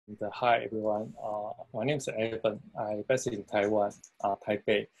Hi everyone. My name is Evan. I'm based in Taiwan,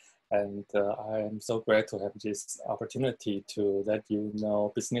 Taipei, and I am so glad to have this opportunity to let you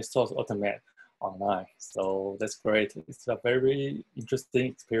know Business Source Automate online. So that's great. It's a very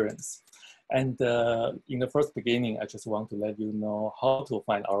interesting experience. And in the first beginning, I just want to let you know how to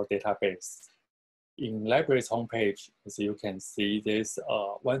find our database. In library's homepage, as you can see, there's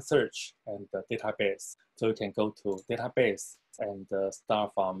one search and the database. So you can go to database and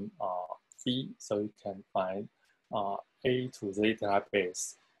start from B, so you can find A to Z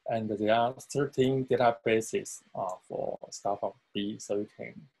database. And there are 13 databases for start from B, so you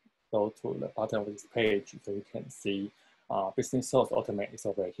can go to the bottom of this page, so you can see Business Source Automate is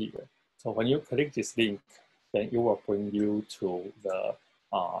over here. So when you click this link, then it will bring you to the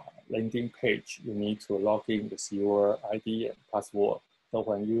landing page. You need to log in with your ID and password. So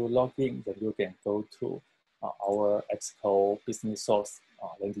when you log in, then you can go to our EBSCO Business Source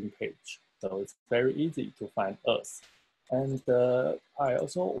landing page. So it's very easy to find us. And I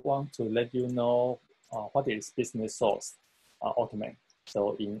also want to let you know what is Business Source Automate.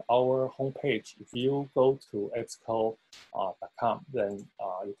 So in our homepage, if you go to EBSCO.com, then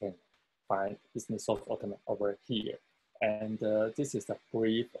you can find Business Source Automate over here. And this is a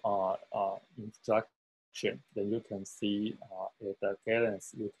brief introduction. Then you can see at the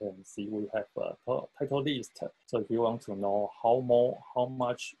guidance, you can see we have a title list. So if you want to know how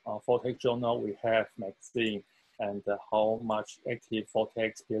much full-text journal we have, magazine, and how much active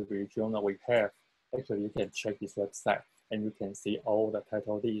full-text peer-reviewed journal we have, actually you can check this website and you can see all the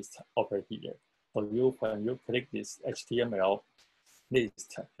title lists over here. So when you click this HTML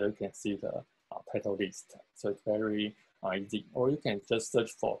list, you can see the title list. So it's very easy. Or you can just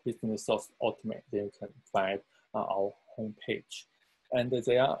search for Business Source Automate, then you can find our homepage. And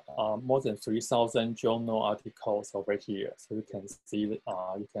there are more than 3,000 journal articles over here. So you can see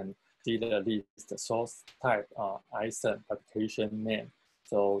the list, source type, ISIN, publication name.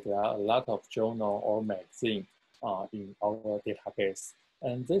 So there are a lot of journal or magazine in our database.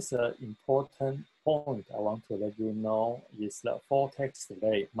 And this important point I want to let you know is the full-text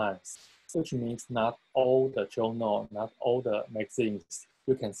delay months, which means not all the journal, not all the magazines,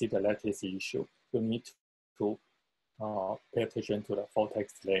 you can see the latest issue. You need to pay attention to the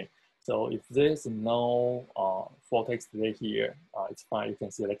full-text delay. So if there's no full-text delay here, it's fine, you can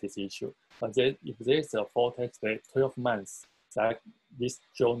see the latest issue. But then if there's a full-text delay 12 months, like this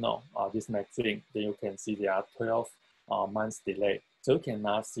journal, this magazine, then you can see there are 12 months delay. So you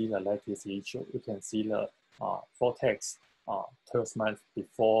cannot see the latest issue. You can see the full text 12 months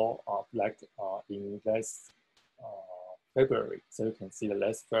before, in last February. So you can see the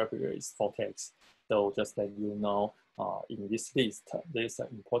last February's full text. So just let you know, in this list, there's an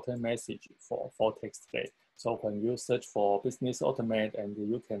important message for full text today. So when you search for Business Automate and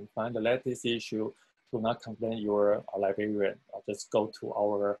you can find the latest issue, do not complain your librarian. Just go to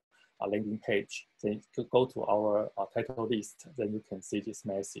our landing page, then you go to our title list, then you can see this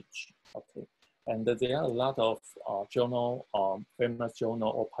message. Okay, and there are a lot of journal, famous journal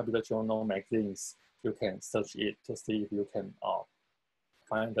or popular journal magazines. You can search it to see if you can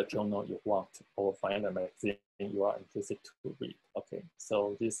find the journal you want or find the magazine you are interested to read. Okay,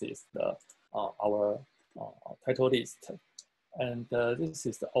 so this is the our title list. And this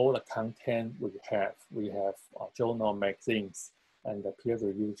is all the content we have. We have journal, magazines, and the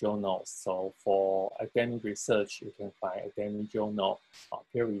peer-reviewed journals. So for academic research, you can find academic journal,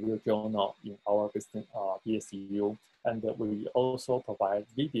 peer-reviewed journal in our business EBSCO. And we also provide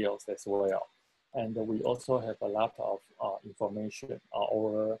videos as well. And we also have a lot of information.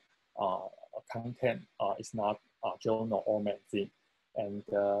 Our content is not journal or magazine. And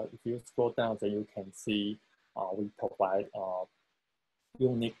if you scroll down, then you can see we provide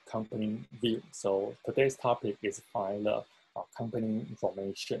unique company view. So today's topic is find the company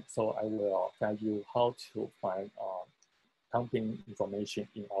information. So I will guide you how to find company information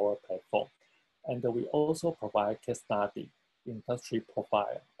in our platform. And we also provide case study, industry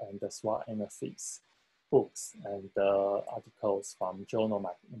profile, and the SWOT analysis, books, and articles from journal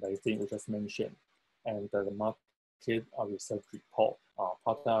magazine we just mentioned, and the market research report,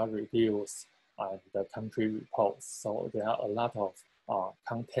 product reviews, and the country reports. So there are a lot of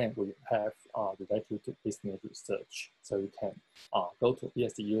content we have related to business research. So you can go to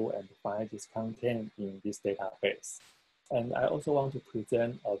EBSCO and find this content in this database. And I also want to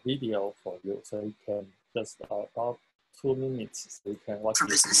present a video for you. So you can just about 2 minutes, so you can watch. For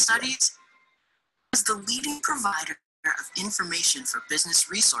business studies, as the leading provider of information for business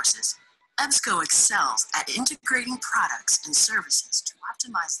resources, EBSCO excels at integrating products and services to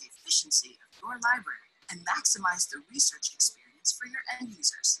optimize the efficiency of your library and maximize the research experience experience for your end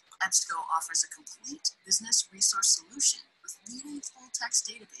users. EBSCO offers a complete business resource solution with leading full-text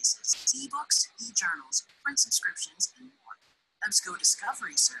databases, ebooks, e-journals, print subscriptions, and more. EBSCO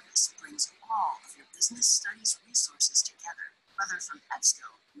Discovery Service brings all of your business studies resources together, whether from EBSCO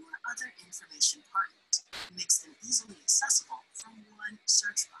or other information partners. It makes them easily accessible from one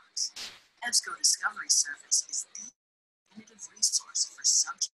search box. EBSCO Discovery Service is the definitive resource for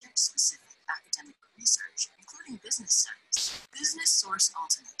subject-specific academic research, including business studies. Business Source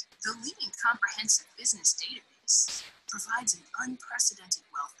Ultimate, the leading comprehensive business database, provides an unprecedented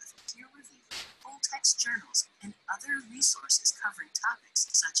wealth of peer-reviewed, full-text journals and other resources covering topics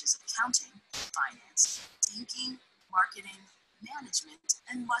such as accounting, finance, banking, marketing, management,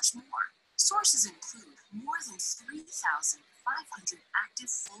 and much more. Sources include more than 3,500 active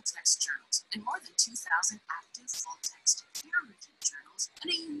full-text journals and more than 2,000 active full-text peer-reviewed journals,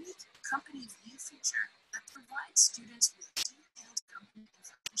 and a unique company view feature that provides students with detailed company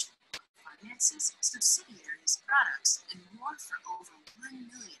information on finances, subsidiaries, products, and more for over 1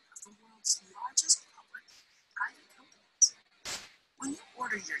 million of the world's largest public and private companies. When you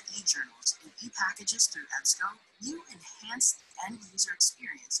order your e-journals and e-packages through EBSCO, you enhance the end-user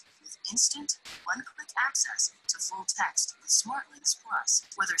experience with instant, one-click access to full text with Smart Links Plus,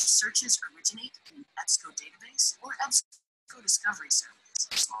 whether searches originate in an EBSCO database or EBSCO Discovery Service.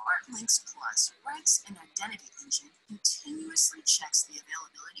 Smart Links Plus writes an identity engine continuously checks the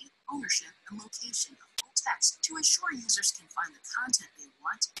availability, ownership, and location of full text to ensure users can find the content they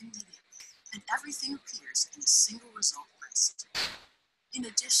want immediately, and everything appears in a single result list. In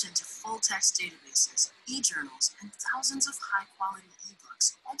addition to full-text databases, e-journals, and thousands of high-quality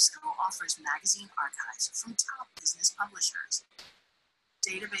ebooks, EBSCO offers magazine archives from top business publishers.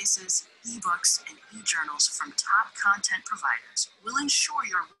 Databases, ebooks, and e-journals from top content providers will ensure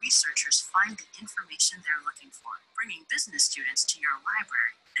your researchers find the information they're looking for, bringing business students to your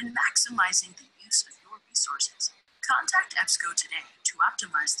library and maximizing the use of your resources. Contact EBSCO today to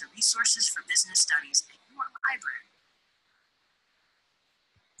optimize the resources for business studies in your library.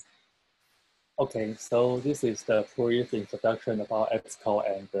 Okay, so this is the brief introduction about EBSCO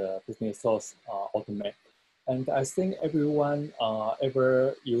and the Business Source Ultimate. And I think everyone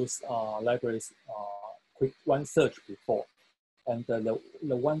ever used libraries quick one search before. And the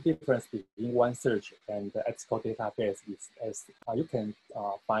one difference between one search and the EBSCO database is you can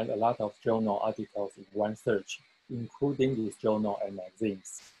find a lot of journal articles in one search, including these journal and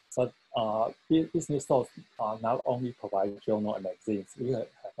magazines. But Business Source not only provide journal and magazines, we have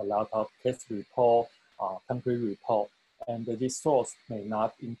a lot of case report, country report, and this source may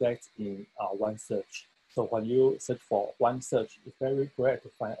not index in one search. So when you search for one search, it's very great to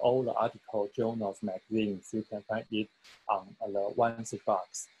find all the articles, journals, magazines. You can find it on the one search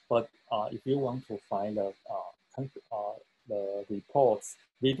box. But if you want to find the reports,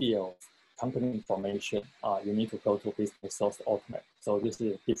 videos, company information, you need to go to Business Source Ultimate. So this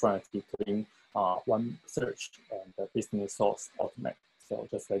is the difference between one search and the Business Source Ultimate. So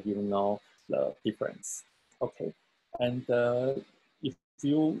just let you know the difference. Okay, and if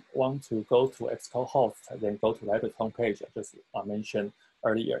you want to go to EBSCO host, then go to library homepage I just mentioned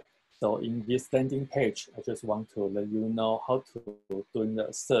earlier. So in this landing page, I just want to let you know how to do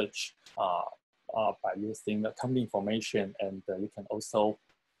the search by using the company information, and you can also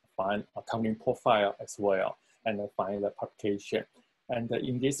find a company profile as well, and find the publication. And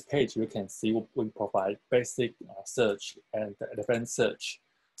in this page, you can see we provide basic search and advanced search.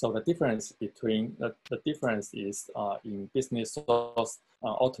 So the difference between the difference is in Business Source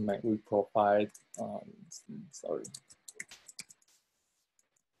Ultimate, we provide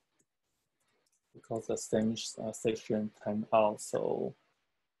because the same section time out, so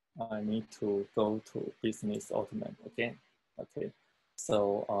I need to go to Business Ultimate again. Okay,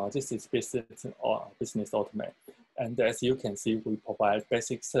 so this is Business Ultimate. And as you can see, we provide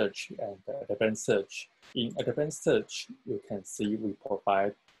basic search and advanced search. In advanced search, you can see we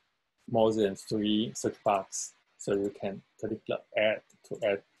provide more than 3 search boxes. So you can click the add to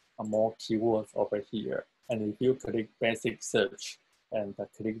add more keywords over here. And if you click basic search and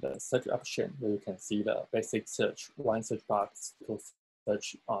click the search option, you can see the basic search, one search box to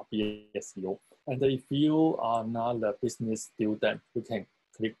search BSU. And if you are not a business student, you can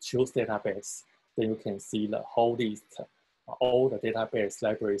click choose database. Then you can see the whole list, all the database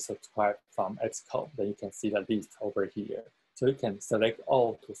libraries subscribed from EBSCO. Then you can see the list over here. So you can select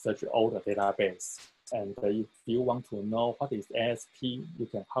all to search all the database. And if you want to know what is ASP, you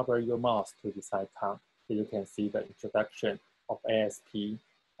can hover your mouse to this icon. Then you can see the introduction of ASP.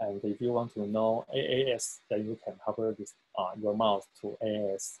 And if you want to know AAS, then you can hover this your mouse to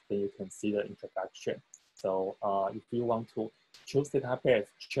AAS. Then you can see the introduction. So if you want to choose database,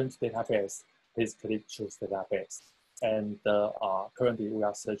 change database, please click choose database. And currently we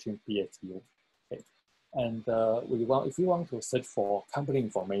are searching BSU. Okay. And if you want to search for company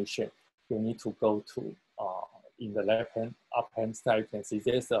information, you need to go to in the left-hand up-hand side, you can see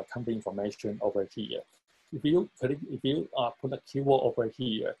there's a company information over here. If you put a keyword over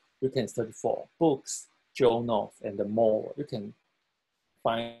here, you can search for books, journals, and more. You can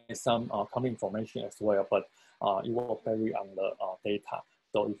find some company information as well, but it will vary on the data.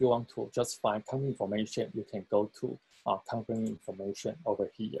 So if you want to just find company information, you can go to company information over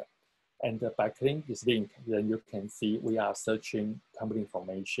here. And by clicking this link, then you can see we are searching company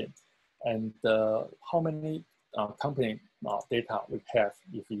information. And how many company data we have.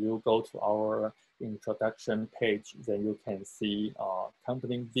 If you go to our introduction page, then you can see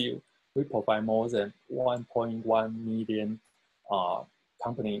company view. We provide more than 1.1 million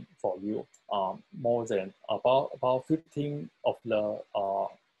company for you. More than about 15 of the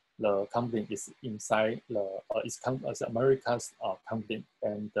company is inside is America's company,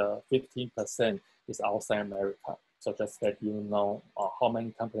 and 15% is outside America. So just let you know how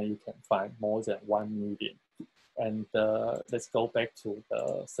many companies you can find, more than 1 million. And let's go back to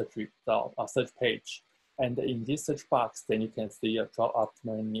the search page. And in this search box, then you can see a drop-up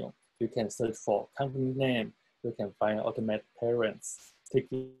menu. You can search for company name. You can find automatic parents,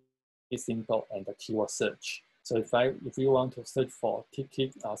 ticket symbol, and the keyword search. So if you want to search for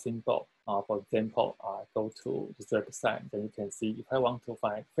ticket symbol, for example, go to this website, then you can see if I want to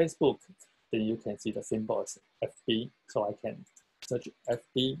find Facebook, then you can see the symbol is FB. So I can search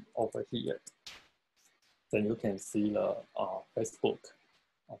FB over here. Then you can see the Facebook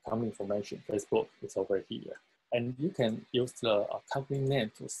company information. Facebook is over here. And you can use the company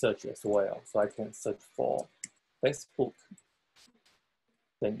name to search as well. So I can search for Facebook.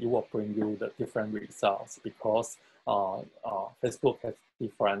 Then it will bring you the different results because Facebook has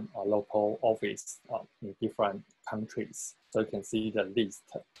different local office in different countries. So you can see the list.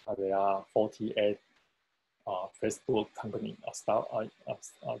 There are 48 Facebook company.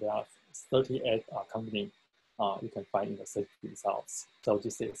 There are 38 company you can find in the search results. So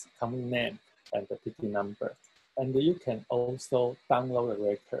this is company name and the ticket number. And you can also download the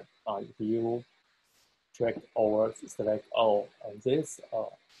record. If you drag over, select all, and this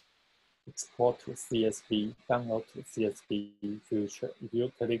export to CSV, download to CSV feature. If you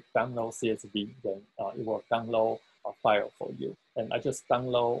click download CSV, then it will download a file for you. And I just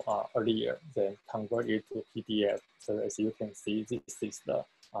download earlier, then convert it to PDF. So as you can see, this is the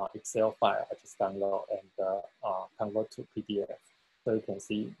Excel file I just download and convert to PDF. So you can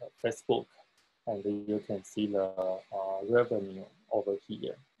see Facebook, and you can see the revenue over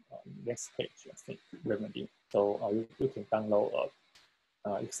here. Next page, I think, revenue. So you can download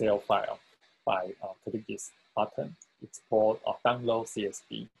Excel file by clicking this button, export or download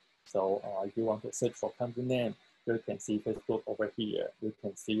CSV. So if you want to search for company name, you can see Facebook over here. You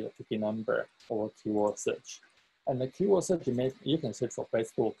can see a ticket number or keyword search. And the keyword search, you can search for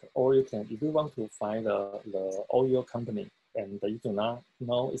Facebook, or you can, if you want to find the oil company and you do not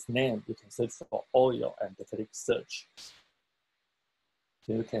know its name, you can search for oil and click search.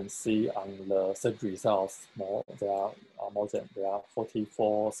 You can see on the search results, there are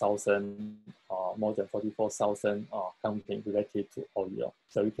 44,000 more than 44,000 companies related to oil.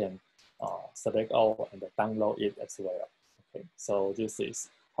 So you can select all and download it as well. Okay, so this is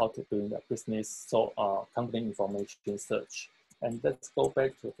how to do the business company information search. And let's go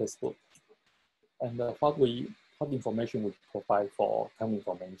back to Facebook. And what information we provide for company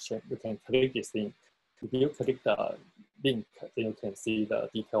information, you can click this link. If you click the link, then you can see the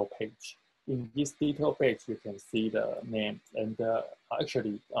detail page. In this detail page, you can see the name. And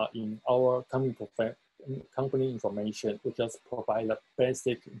actually, in our company information, we just provide the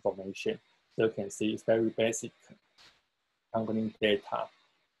basic information. So you can see it's very basic company data.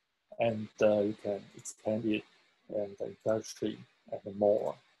 And you can expand it and the industry and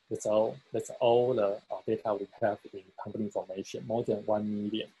more. That's all the data we have in company information, more than 1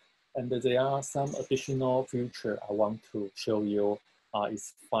 million. And there are some additional features I want to show you.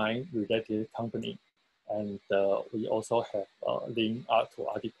 Is find related company. And we also have a link to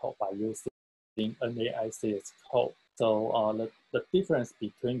article by using NAICS code. So the difference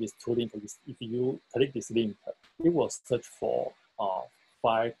between these two links is if you click this link, it will search for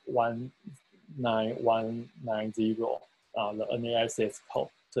 519190, the NAICS code.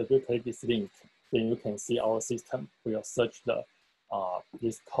 So if you click this link, then you can see our system will search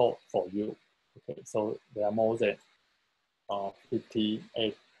this code for you. Okay, so there are more than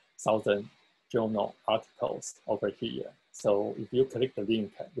 58,000 journal articles over here. So if you click the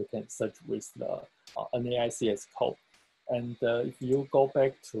link, you can search with the NAICS code. And if you go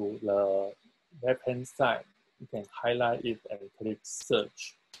back to the left-hand side, you can highlight it and click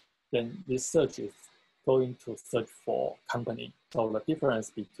search. Then this search is going to search for company. So the difference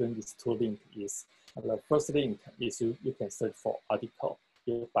between these two links is the first link is you can search for article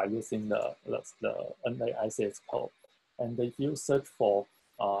by using the NAICS code. And if you search for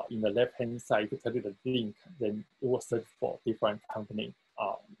in the left-hand side, if you click the link, then it will search for different company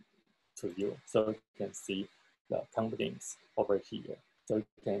to you. So you can see the companies over here. So you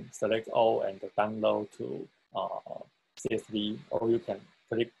can select all and download to CSV, or you can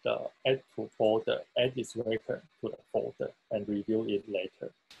click the add to folder, add this record to the folder and review it later.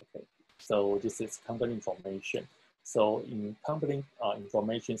 Okay, so this is company information. So in company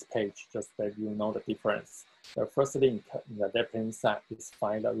information page, just let you know the difference. The first link in the left-hand side is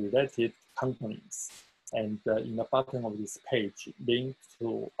find the related companies. And in the bottom of this page, link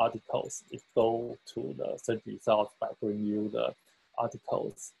to articles, it go to the search results by bringing you the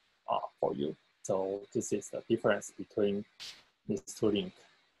articles for you. So this is the difference between these two links.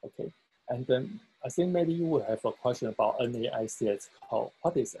 Okay, and then I think maybe you will have a question about NAICS code.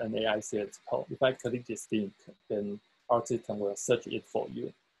 What is NAICS code? If I click this link, then our system will search it for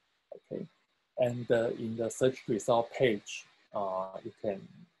you. Okay, and in the search result page, you can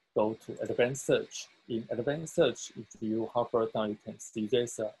go to advanced search. In advanced search, if you hover down, you can see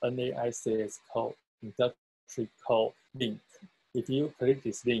there's a NAICS code, industry code link. If you click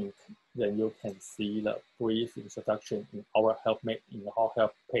this link, then you can see the brief introduction in our help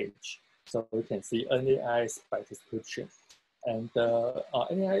page. So you can see NAICS by description. And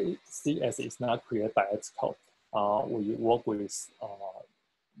NAICS is not created by EBSCO. We work with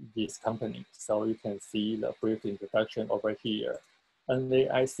this company. So you can see the brief introduction over here.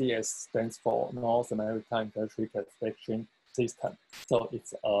 NAICS stands for North American Industry Classification System. So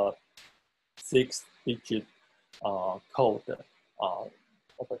it's a 6-digit code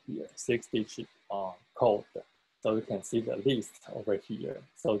over here, 6-digit code. So you can see the list over here.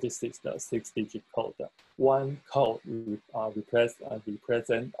 So this is the 6-digit code. One code represent I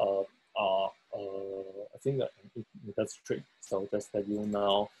think an industry. So just that you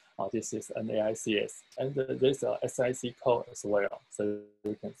know, this is an NAICS, and there's a SIC code as well. So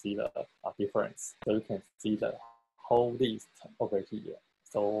you can see the difference. So you can see the whole list over here.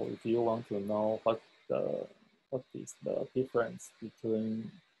 So if you want to know what is the difference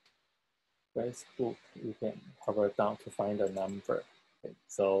between Facebook, you can hover down to find the number. Okay.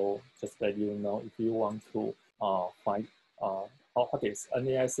 So just let you know, if you want to find what is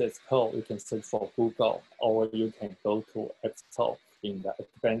NAICS code, you can search for Google, or you can go to EBSCO in the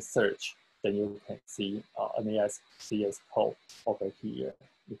advanced search. Then you can see NAICS code over here.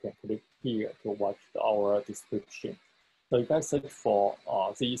 You can click here to watch our description. So if I search for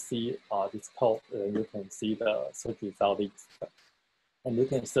ZC, this code, you can see the search result list. And you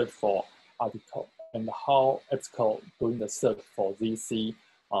can search for article and how EBSCO doing the search for ZC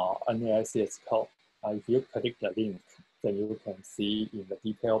NAICS code. If you click the link, then you can see in the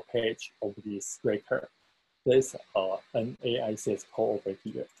detail page of this record, there's an NAICS code over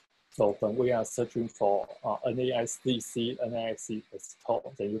here. So when we are searching for NAICS code,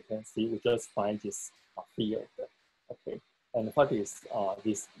 then you can see we just find this field. Okay, and what is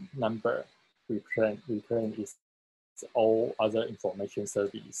this number represent is all other information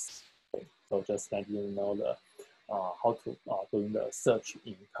service. Okay. So just let you know the how to doing the search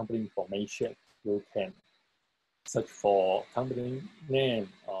in company information. You can search for company name,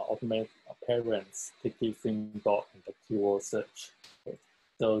 automate parents, ticket symbol, and the keyword search. Okay.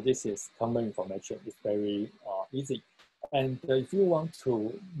 So this is company information. It's very easy. And if you want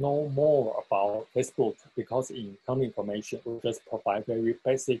to know more about Facebook, because in company information, we just provide very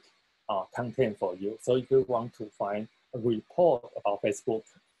basic content for you. So if you want to find a report about Facebook,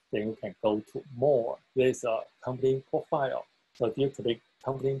 then you can go to more. There's a company profile. So if you click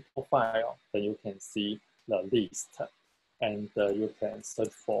company profile, then you can see the list, and you can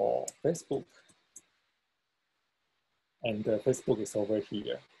search for Facebook. And Facebook is over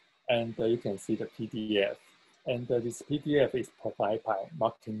here. And you can see the PDF. And this PDF is provided by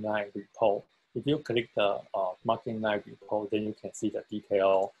Marketing Line report. If you click the Marketing Line report, then you can see the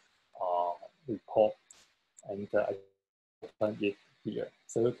detailed report. And I open it here.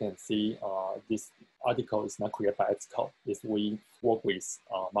 So you can see this article is not created by EBSCO. It's we work with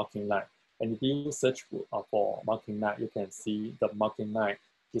Marketing Line. And if you search for Marketing Line, you can see the Marketing Line,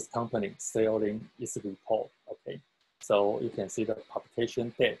 this company selling its report. Okay. So you can see the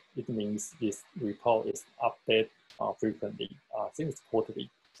publication date. It means this report is updated frequently. I think it's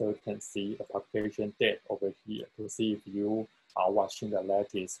quarterly. So you can see the publication date over here to see if you are watching the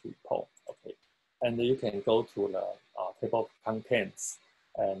latest report. Okay, and you can go to the table of contents.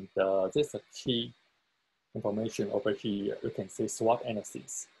 And there's a key information over here. You can see SWOT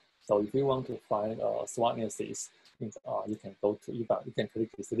analysis. So if you want to find SWOT analysis, you can go to EBSCO. You can click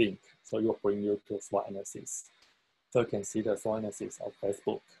this link. So it will bring you to SWOT analysis. So you can see the SWOT analysis of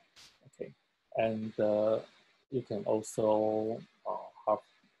Facebook. Okay, and you can also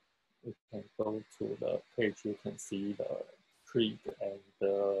you can go to the page. You can see the tweet and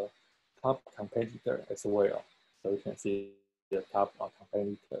the top competitor as well. So you can see the top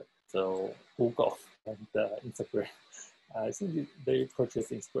competitor. So Google and Instagram. I think they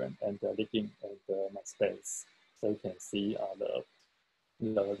purchase Instagram and LinkedIn and MySpace. So you can see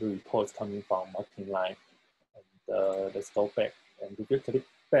the reports coming from marketing line. And let's go back. And if you click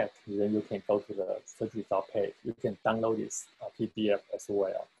back, then you can go to the search result page. You can download this PDF as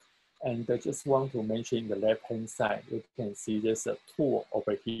well. And I just want to mention the left-hand side, you can see there's a tool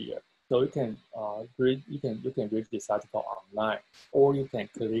over here. So you can read this article online, or you can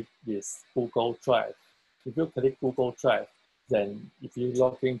click this Google Drive. If you click Google Drive, then if you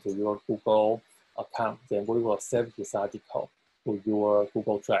log into your Google account, then we will save this article to your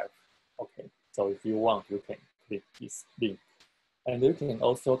Google Drive. Okay, so if you want, you can click this link. And you can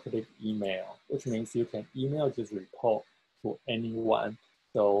also click email, which means you can email this report to anyone.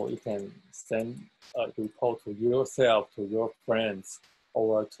 So you can send a report to yourself, to your friends,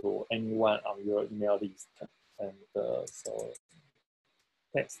 or to anyone on your email list. And so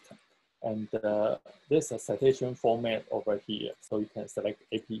text. And there's a citation format over here. So you can select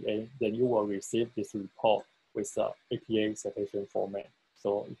APA, then you will receive this report with the APA citation format.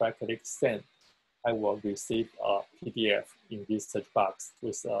 So if I click send, I will receive a PDF in this search box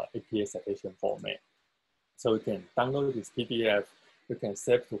with APA citation format. So you can download this PDF, you can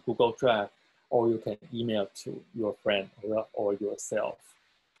save to Google Drive, or you can email to your friend or yourself.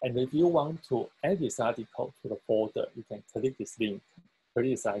 And if you want to add this article to the folder, you can click this link, click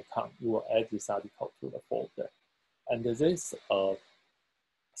this icon, you will add this article to the folder. And there's a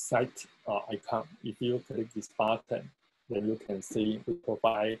site icon. If you click this button, then you can see we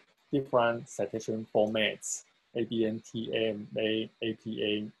provide different citation formats, ABN, TMA,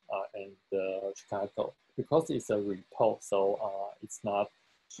 APA, and Chicago. Because it's a report, so it's not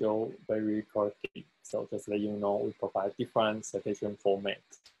show very correctly. So just let you know, we provide different citation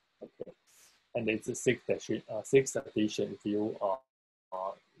formats. Okay, and it's a sixth edition if you are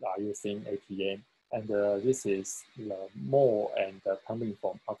using APA. And this is the more and the company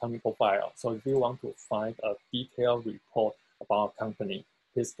profile. So if you want to find a detailed report about a company,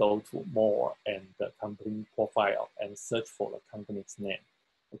 please go to more and the company profile and search for the company's name.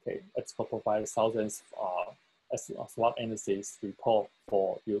 Okay, EBSCO provides thousands SWOT analysis report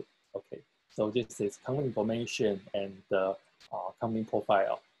for you. Okay, so this is company information and the company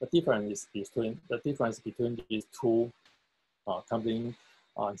profile. The difference between these two company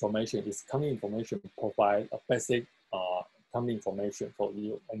information is company information provide a basic company information for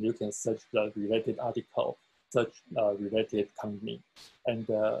you, and you can search the related article, search related company, and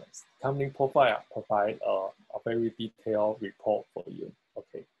the company profile provide a very detailed report for you.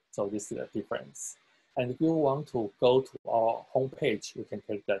 Okay, so this is the difference. And if you want to go to our homepage, you can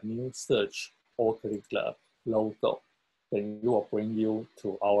click the new search or click the logo. Then it will bring you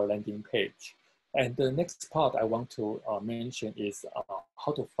to our landing page. And the next part I want to mention is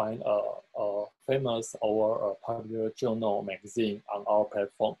how to find a famous or a popular journal magazine on our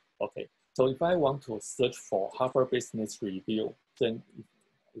platform. Okay, so if I want to search for Harvard Business Review, then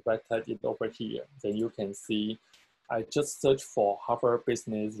if I type it over here, then you can see I just search for Harvard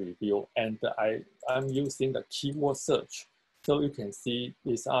Business Review, and I'm using the keyword search. So you can see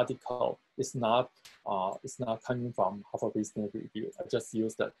this article is not coming from Harvard Business Review. I just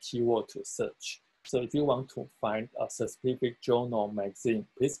use the keyword to search. So if you want to find a specific journal magazine,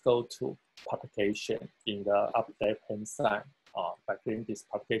 please go to publication in the upper left-hand side by clicking this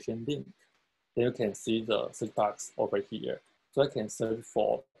publication link. Then you can see the search box over here. So I can search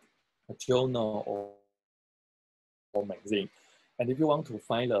for a journal or magazine. And if you want to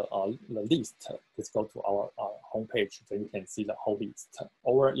find the list, please go to our homepage. Then you can see the whole list.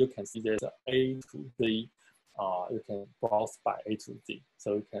 Or you can see there's A to Z. You can browse by A to Z.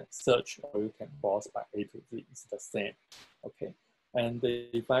 So you can search or you can browse by A to Z. It's the same. Okay. And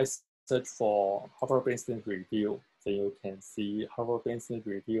if I search for Harvard Business Review, then you can see Harvard Business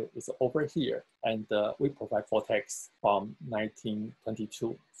Review is over here. And we provide full text from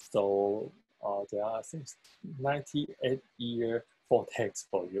 1922. So there are, I think, 98-year full text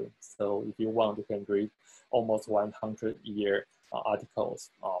for you. So if you want, you can read almost 100-year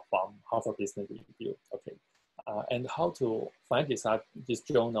articles from Harvard Business Review. Okay, and how to find this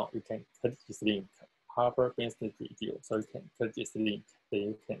journal? You can click this link, Harvard Business Review. So you can click this link, then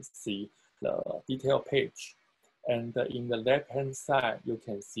you can see the detailed page. And in the left-hand side, you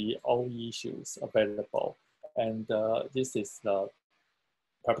can see all issues available. And this is the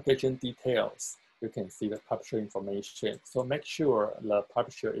publication details. You can see the publisher information. So make sure the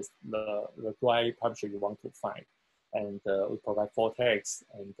publisher is the right publisher you want to find. And we provide full text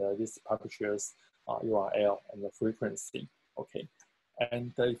and this publisher's URL and the frequency. Okay.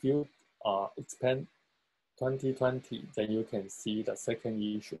 And if you expand 2020, then you can see the second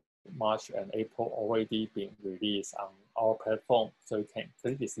issue, March and April, already being released on our platform. So you can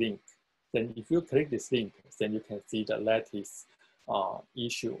click this link. Then if you click this link, then you can see the latest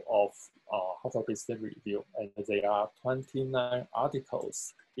issue of Harvard Business Review, and there are 29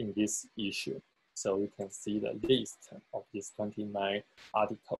 articles in this issue. So you can see the list of these 29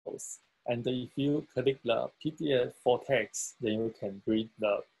 articles. And if you click the PDF full text, then you can read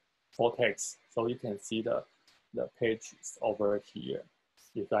the full text. So you can see the page is over here.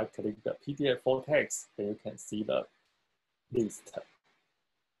 If I click the PDF full text, then you can see the list.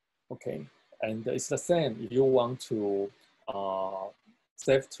 Okay, and it's the same if you want to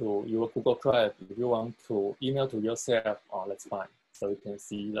save to your Google Drive. If you want to email to yourself, that's fine. So you can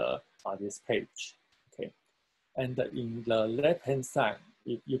see the this page. Okay, and in the left-hand side,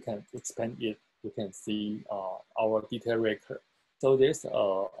 if you can expand it, you can see our detail record. So there's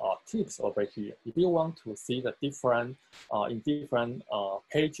tips over here. If you want to see the different in different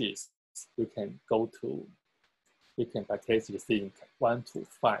pages, you can go to. You can place this link 1 to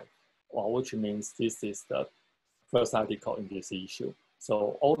 5, which means this is the first article in this issue.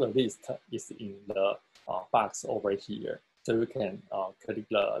 So all the list is in the box over here. So you can click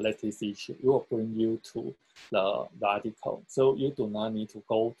the latest issue. It will bring you to the article. So you do not need to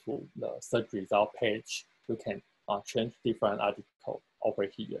go to the search result page. You can change different article over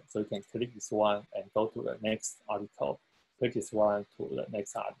here. So you can click this one and go to the next article. Click this one to the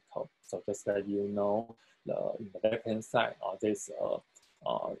next article. So just let you know, in the left-hand side, there's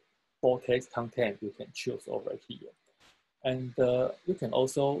full text content you can choose over here. And you can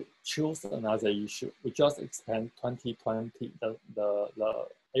also choose another issue. We just expand 2020, the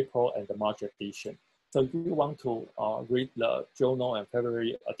April and the March edition. So if you want to read the journal and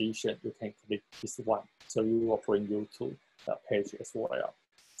February edition, you can click this one. So it will bring you to the page as well.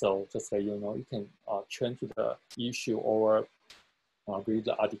 So just let you know, you can change the issue or read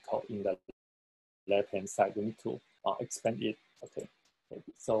the article in the left-hand side. You need to expand it. Okay.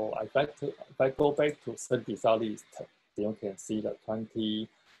 So if I go back to search result list, then you can see the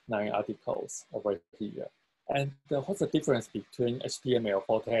 29 articles over here. And what's the difference between HTML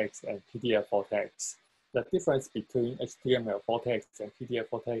full text and PDF full text? The difference between HTML full text and PDF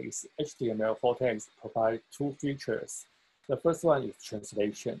full text is HTML full text provides two features. The first one is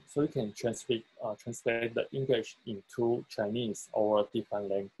translation. So you can translate the English into Chinese or different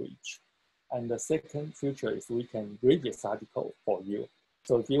language. And the second feature is we can read this article for you.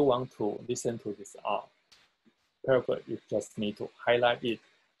 So if you want to listen to this paragraph, you just need to highlight it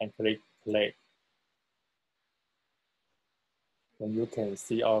and click play. Then you can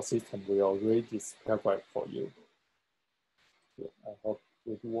see our system will read this paragraph for you. I hope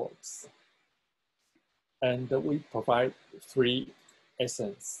it works. And we provide 3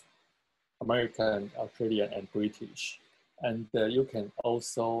 accents: American, Australian, and British. And you can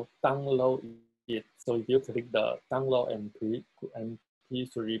also download it. So if you click the download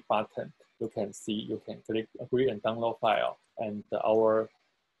MP3 button, you can see, you can click agree and download file, and our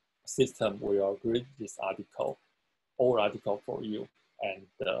system will read this article, all article for you, and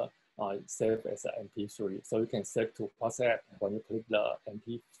save as an MP3. So you can save to WhatsApp. When you click the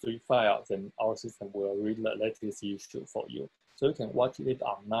MP3 file, then our system will read the latest issue for you. So you can watch it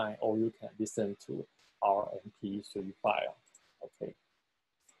online, or you can listen to our MP3 file. Okay.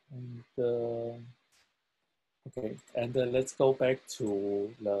 And okay, and let's go back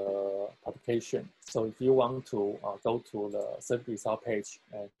to the publication. So if you want to go to the search result page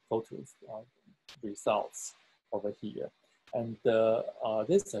and go to results over here. And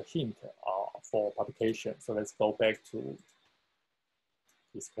there's a hint for publication. So let's go back to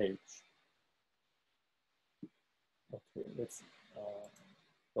this page. Okay, let's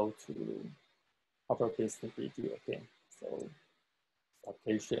go to Harvard Business Review again. So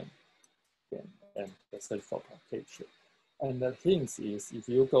publication again, and the search for publication. And the hint is, if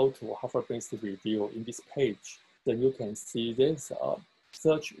you go to Harvard Business Review in this page, then you can see there's a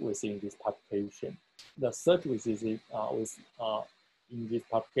search within this publication. The search within in this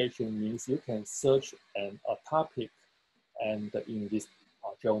publication means you can search a topic and in this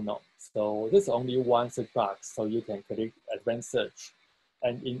journal. So there's only one search box, so you can click advanced search.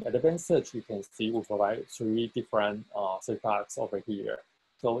 And in advanced search, you can see we provide 3 different search boxes over here.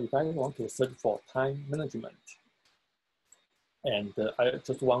 So if I want to search for time management, and I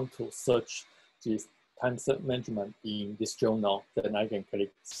just want to search this time management in this journal, then I can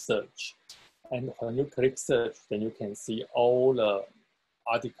click search. And when you click search, then you can see all the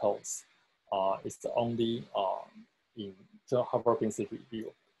articles. It's only in Harvard Business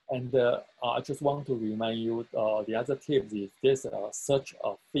Review. And I just want to remind you, the other tip is there's a search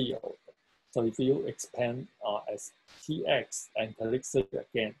field. So if you expand as TX and click search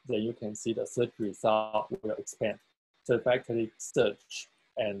again, then you can see the search result will expand. So if I click search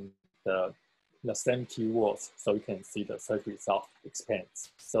and the same keywords, so you can see the search result expands.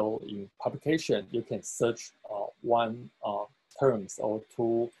 So in publication, you can search one terms or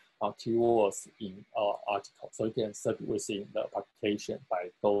 2 keywords in article. So you can search within the publication by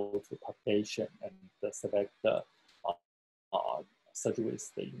go to publication and select the search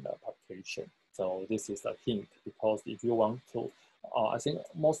within the publication. So this is a hint, because if you want to, I think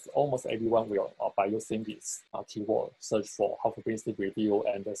almost everyone will, by using this keyword, search for Harvard Business Review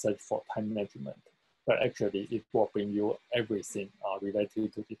and search for time management. But actually, it will bring you everything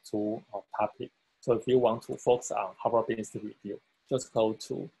related to the 2 topics. So if you want to focus on Harvard Business Review, just go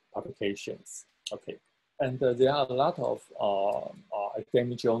to publications. Okay, and there are a lot of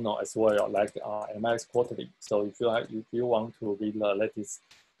academic journal as well, like MIS Quarterly. So if you want to read the latest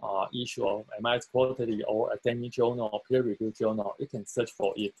issue of MIS Quarterly or academic journal or peer review journal, you can search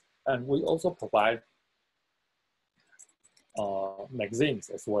for it. And we also provide magazines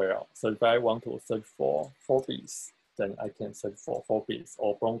as well. So if I want to search for Forbes, then I can search for Forbes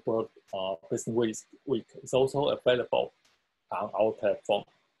or Bloomberg Business Week. It's also available on our platform.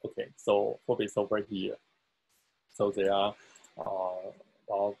 Okay, so Forbes over here. So there are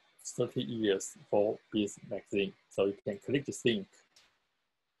about 30 years for this magazine. So you can click this link.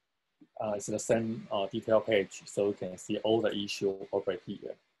 It's the same detail page, so you can see all the issue over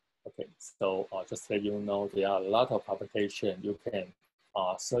here. Okay, so just let you know, there are a lot of publications. You can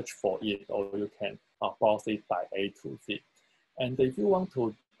search for it, or you can browse it by A to Z. And if you want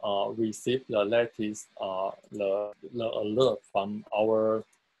to receive the latest the alert from our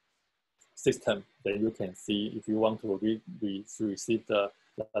system, then you can see if you want to receive the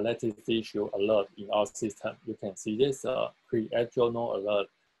latest issue alert in our system, you can see this create journal alert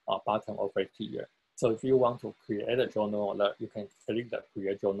button over here. So if you want to create a journal alert, you can click the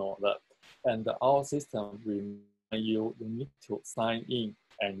create journal alert. And our system remind you need to sign in,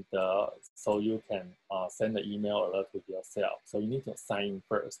 and so you can send the email alert to yourself. So you need to sign in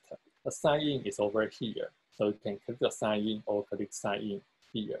first. The sign in is over here. So you can click the sign in or click sign in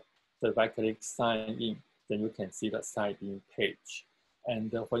here. So if I click sign in, then you can see the sign in page.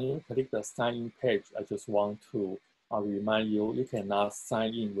 And when you click the sign in page, I just want to remind you, you cannot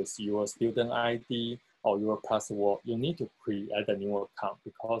sign in with your student ID or your password. You need to create a new account,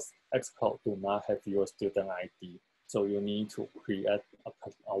 because EBSCO do not have your student ID. So you need to create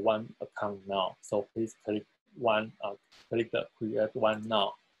one account now. So please click click the create one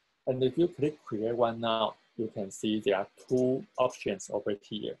now. And if you click create one now, you can see there are 2 options over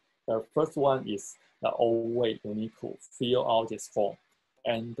here. The first one is the old way. You need to fill out this form,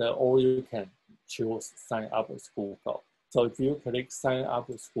 and or you can choose sign up with Google. So if you click sign up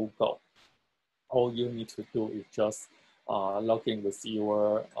with Google, all you need to do is just log in with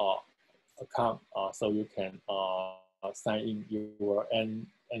your account, so you can sign in your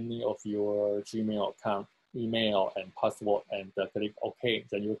any of your Gmail account, email, and password, and click OK.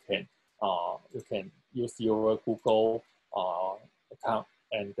 Then you can use your Google account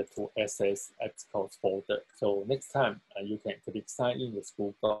and to access EBSCO's folder. So next time you can click sign in with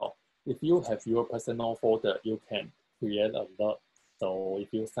Google. If you have your personal folder, you can create a alert. So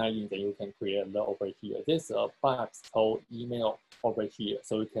if you sign in, then you can create an alert over here. There's a box called email over here.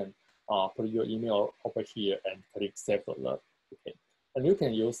 So you can put your email over here and click save alert. Okay, and you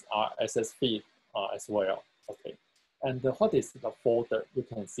can use RSS feed as well. Okay, and what is the folder? You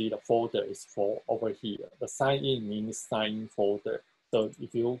can see the folder is for over here. The sign in means sign in folder. So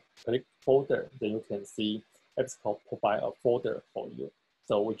if you click folder, then you can see EBSCO provide a folder for you.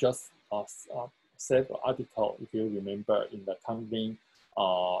 So we just save the article. If you remember in the company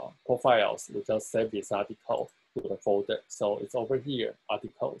profiles, we just save this article to the folder. So it's over here,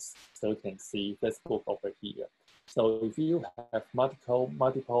 articles. So you can see Facebook over here. So if you have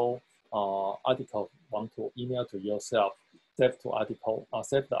multiple articles want to email to yourself, save the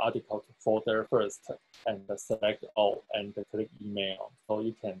article to folder first, and select all and click email. So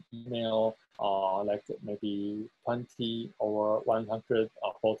you can email like maybe 20 or 100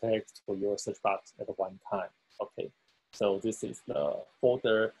 full text to your search box at one time. Okay, So this is the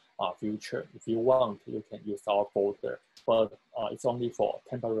folder feature. If you want, you can use our folder, but it's only for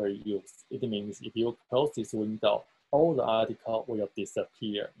temporary use. It means if you close this window, all the article will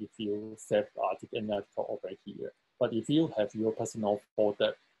disappear if you save an article over here. But if you have your personal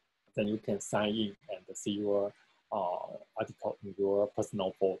folder, then you can sign in and see your article in your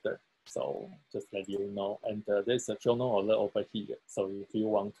personal folder. So just let you know. And there's a journal alert over here. So if you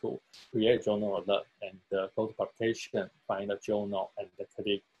want to create journal alert and go to publication, find a journal and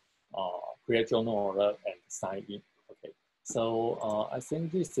click create journal alert and sign in. Okay. So I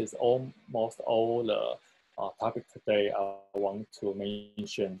think this is almost all the topic today. I want to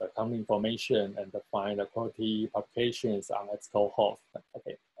mention the company information and find the quality publications on EBSCO host.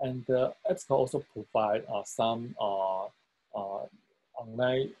 Okay. And EBSCO also provide some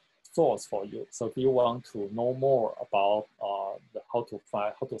online source for you. So if you want to know more about how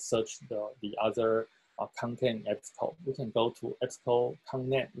to search the other content in EBSCO, you can go to EBSCO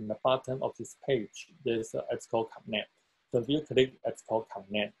Connect. In the bottom of this page, there's EBSCO Connect. So if you click EBSCO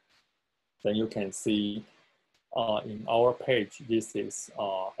Connect, then you can see in our page, this is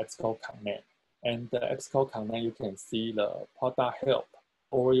EBSCO Connect. And the EBSCO Connect, you can see the product help,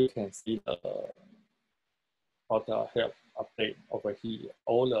 or you can see the product help update over here,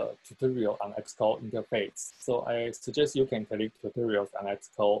 all the tutorial on EBSCO interface. So I suggest you can click tutorials on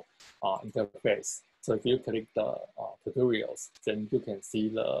EBSCO interface. So if you click the tutorials, then you can see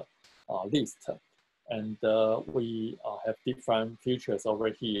the list. And we have different features over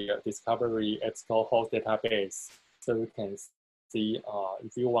here, discovery, EBSCO host database. So you can see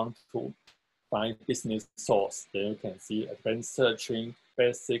if you want to find business source, then you can see advanced searching,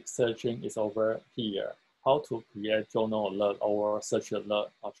 basic searching is over here. How to create journal alert or search alert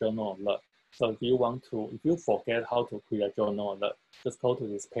or journal alert. So if you forget how to create journal alert, just go to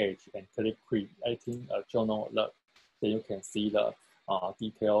this page and click creating a journal alert. Then you can see the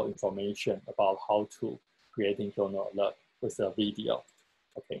detailed information about how to creating journal alert with a video.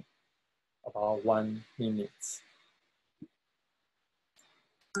 Okay, about 1 minute.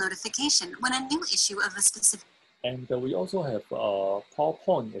 Notification when a new issue of a specific. And we also have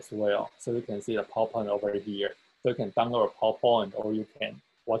PowerPoint as well. So you can see the PowerPoint over here. So you can download a PowerPoint, or you can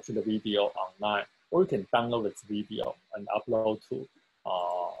watch the video online, or you can download this video and upload to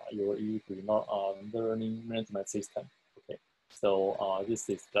your learning management system. Okay, so this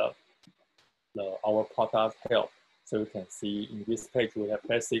is our product help. So you can see in this page we have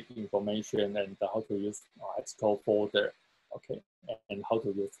basic information and how to use EBSCO folder. Okay, and how to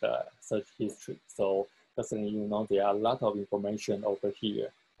use the search history. So just letting you know, there are a lot of information over here,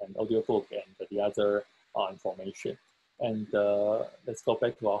 and audiobook and the other information. And let's go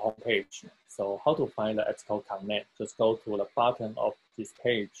back to our home page. So how to find the EBSCO Connect? Just go to the bottom of this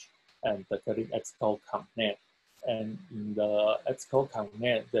page and click EBSCO Connect. And in the EBSCO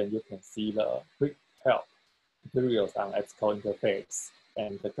Connect, then you can see the quick help tutorials on EBSCO interface.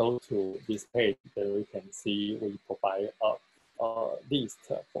 And go to this page, then we can see we provide a list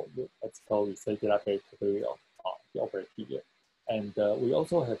for you, EBSCO research database tutorial over here. And we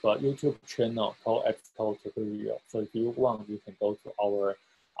also have a YouTube channel called EBSCO tutorial. So if you want, you can go to our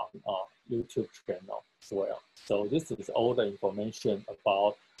YouTube channel as well. So this is all the information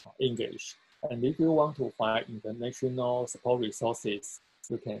about English. And if you want to find international support resources,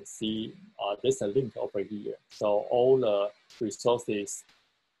 you can see there's a link over here. So all the resources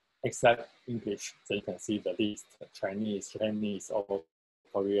except English, so you can see the list. Chinese, or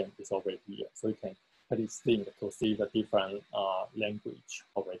Korean is over here. So you can click this link to see the different language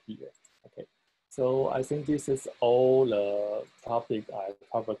over here. Okay, so I think this is all the topic I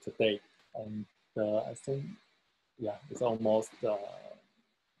covered today. And I think, yeah, it's almost the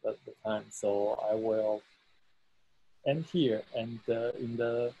time. So I will end here. And in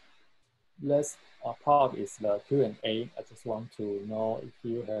the last part is the Q&A. I just want to know if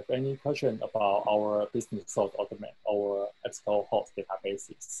you have any question about our business source automate or EBSCO host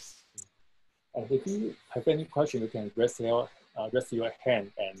databases. And if you have any question, you can raise your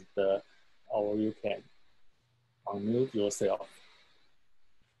hand, and or you can unmute yourself.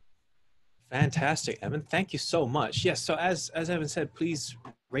 Fantastic, Evan. Thank you so much. Yes, so as Evan said, please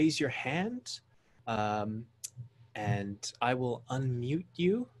raise your hand, and I will unmute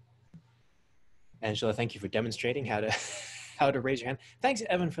you. Angela, thank you for demonstrating how to raise your hand. Thanks,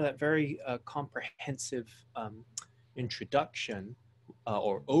 Evan, for that very comprehensive introduction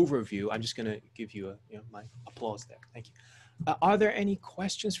or overview. I'm just going to give you my applause there. Thank you. Are there any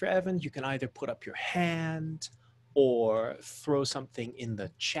questions for Evan? You can either put up your hand or throw something in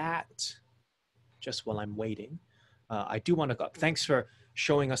the chat just while I'm waiting. I do want to go. Thanks for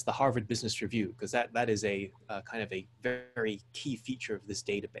showing us the Harvard Business Review, because that is a kind of a very key feature of this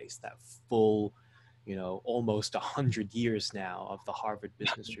database, that full, you know, almost 100 years now of the Harvard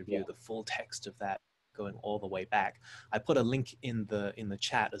Business Review, the full text of that going all the way back. I put a link in the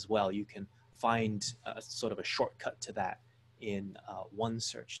chat as well. You can find sort of a shortcut to that in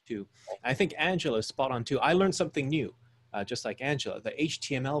OneSearch too. I think Angela is spot on too. I learned something new, just like Angela, the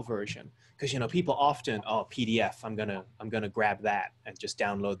HTML version, because, you know, people often, oh, PDF, I'm gonna grab that and just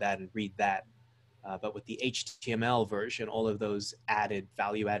download that and read that. But with the HTML version, all of those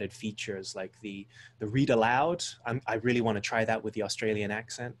value-added features like the read aloud, I really want to try that with the Australian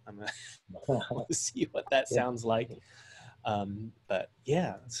accent. I'm gonna see what that sounds like. But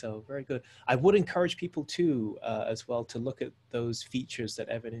yeah, so very good. I would encourage people too, as well, to look at those features that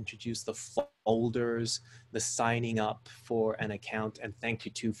Evan introduced, the folders, the signing up for an account. And thank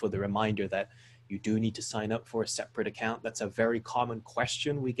you too for the reminder that you do need to sign up for a separate account. That's a very common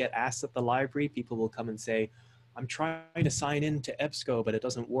question we get asked at the library. People will come and say, I'm trying to sign in to EBSCO, but it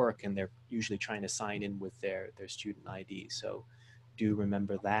doesn't work. And they're usually trying to sign in with their student ID. So do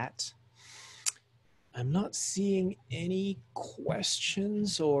remember that. I'm not seeing any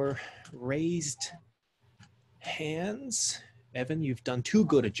questions or raised hands. Evan, you've done too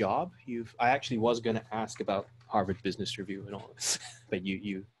good a job. I actually was going to ask about Harvard Business Review and all this, but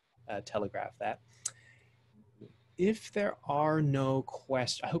you telegraphed that. If there are no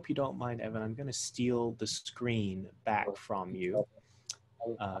questions, I hope you don't mind, Evan, I'm going to steal the screen back from you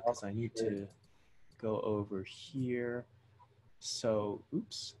because I need to go over here. So,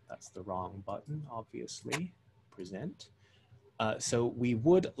 oops, that's the wrong button, obviously. Present. So we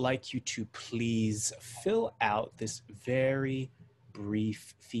would like you to please fill out this very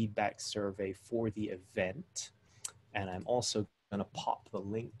brief feedback survey for the event. And I'm also going to pop the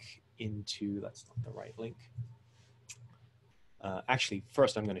link into, that's not the right link. Actually,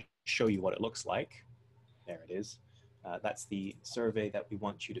 first I'm going to show you what it looks like. There it is. That's the survey that we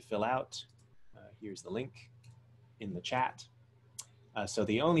want you to fill out. Here's the link in the chat. So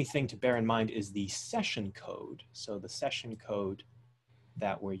the only thing to bear in mind is the session code. So the session code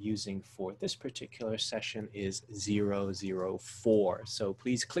that we're using for this particular session is 004. So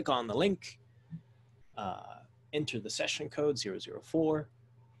please click on the link, enter the session code 004,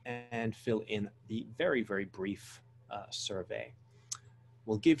 and fill in the very, very brief survey.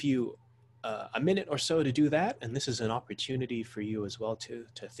 We'll give you a minute or so to do that, and this is an opportunity for you as well to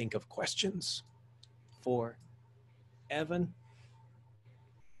think of questions for Evan.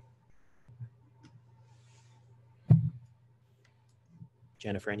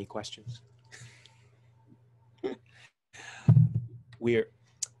 Jennifer, any questions?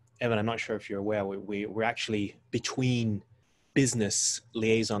 Evan, I'm not sure if you're aware, we're actually between business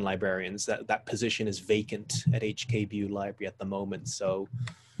liaison librarians. That position is vacant at HKBU Library at the moment. So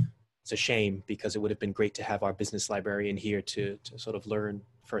it's a shame because it would have been great to have our business librarian here to sort of learn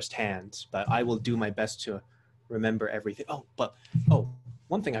firsthand. But I will do my best to remember everything.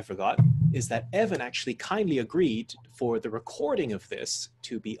 One thing I forgot is that Evan actually kindly agreed for the recording of this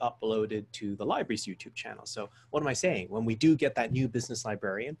to be uploaded to the library's YouTube channel. So what am I saying? When we do get that new business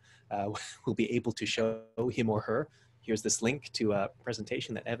librarian, we'll be able to show him or her, here's this link to a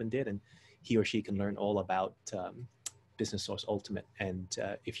presentation that Evan did, and he or she can learn all about Business Source Ultimate. And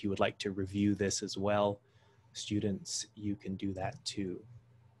if you would like to review this as well, students, you can do that too.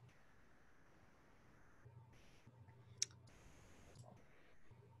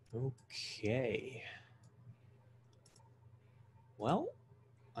 Okay. Well,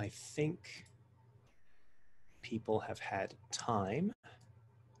 I think people have had time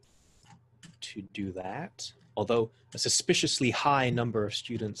to do that. Although a suspiciously high number of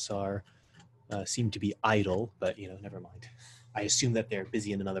students seem to be idle, but you know, never mind. I assume that they're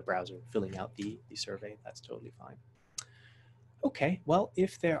busy in another browser filling out the survey. That's totally fine. Okay, well,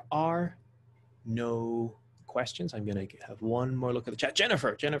 if there are no questions, I'm going to have one more look at the chat.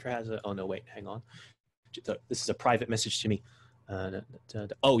 Jennifer has a, oh no, wait, hang on. This is a private message to me.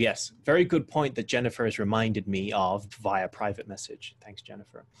 Oh yes, very good point that Jennifer has reminded me of via private message. Thanks,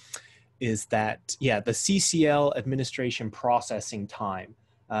 Jennifer. Is that, yeah, the CCL administration processing time.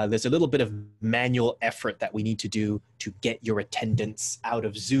 There's a little bit of manual effort that we need to do to get your attendance out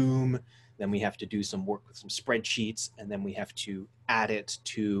of Zoom. Then we have to do some work with some spreadsheets, and then we have to add it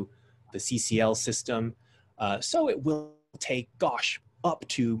to the CCL system. So it will take, gosh, up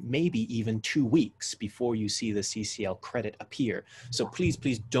to maybe even 2 weeks before you see the CCL credit appear. So please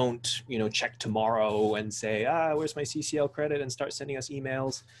don't, you know, check tomorrow and say, where's my CCL credit, and start sending us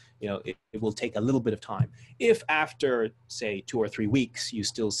emails. You know, it will take a little bit of time. If after, say, 2 or 3 weeks, you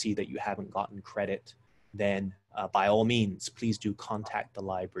still see that you haven't gotten credit, then by all means, please do contact the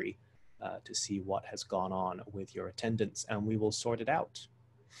library to see what has gone on with your attendance, and we will sort it out.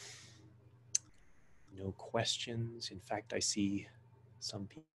 No questions. In fact, I see some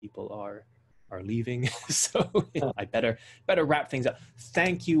people are leaving, so I better wrap things up.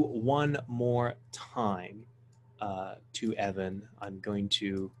 Thank you one more time to Evan. I'm going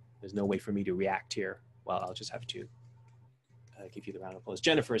to, there's no way for me to react here. Well, I'll just have to give you the round of applause.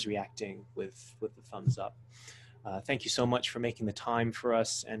 Jennifer is reacting with the thumbs up. Thank you so much for making the time for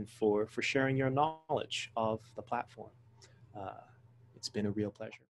us and for sharing your knowledge of the platform. It's been a real pleasure.